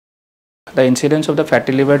The incidence of the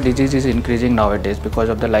fatty liver disease is increasing nowadays because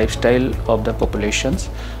of the lifestyle of the populations.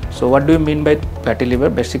 So what do you mean by fatty liver?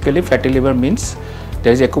 Basically, fatty liver means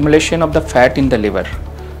there is accumulation of the fat in the liver,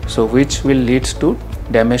 so which will leads to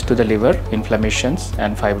damage to the liver, inflammations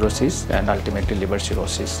and fibrosis, and ultimately liver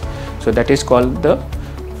cirrhosis. So that is called the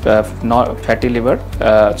fatty liver.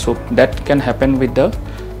 So that can happen with the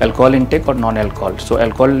alcohol intake or non-alcohol. So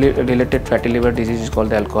alcohol related fatty liver disease is called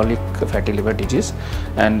the alcoholic fatty liver disease,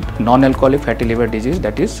 and non-alcoholic fatty liver disease,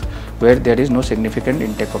 that is where there is no significant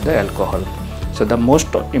intake of the alcohol. So the most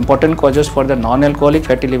important causes for the non-alcoholic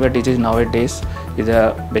fatty liver disease nowadays is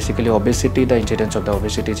basically obesity. The incidence of the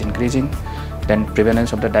obesity is increasing. Then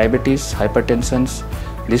prevalence of the diabetes, hypertension,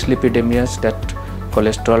 dyslipidemias, that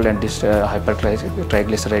cholesterol and this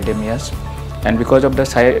hypertriglyceridemias, and because of the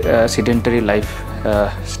sedentary life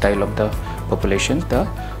style of the populations, the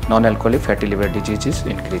non-alcoholic fatty liver disease is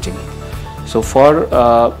increasing. So for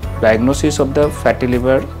diagnosis of the fatty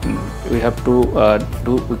liver, we have to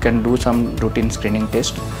we can do some routine screening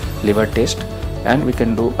test, liver test, and we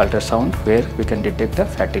can do ultrasound where we can detect the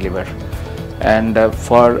fatty liver. And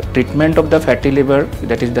for treatment of the fatty liver,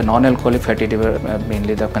 that is the non-alcoholic fatty liver,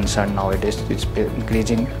 mainly the concern nowadays is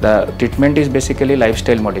increasing. The treatment is basically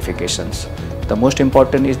lifestyle modifications. The most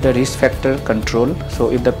important is the risk factor control.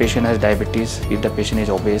 So if the patient has diabetes, if the patient is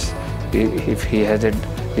obese, if he has a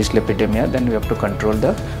dyslipidemia, then we have to control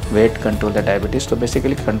the weight, control the diabetes. So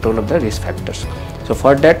basically control of the risk factors. So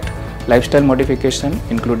for that, lifestyle modification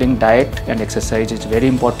including diet and exercise is very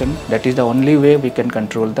important. That is the only way we can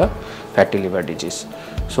control the fatty liver disease.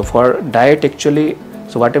 So for diet, actually,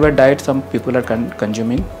 so whatever diet some people are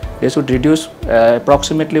consuming, they should reduce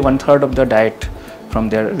approximately 1/3 of the diet from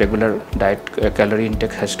their regular diet. Calorie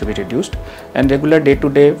intake has to be reduced, and regular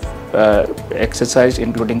day-to-day exercise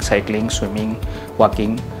including cycling, swimming,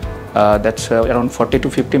 walking, that's around 40 to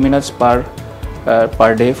 50 minutes per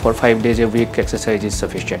day for 5 days a week exercise is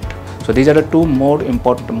sufficient. So these are the two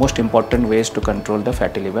most important ways to control the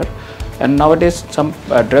fatty liver. And nowadays some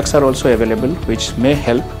drugs are also available which may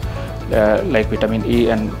help, like vitamin E,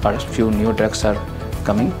 and a few new drugs are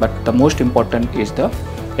coming. But the most important is the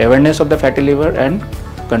awareness of the fatty liver and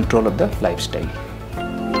control of the lifestyle.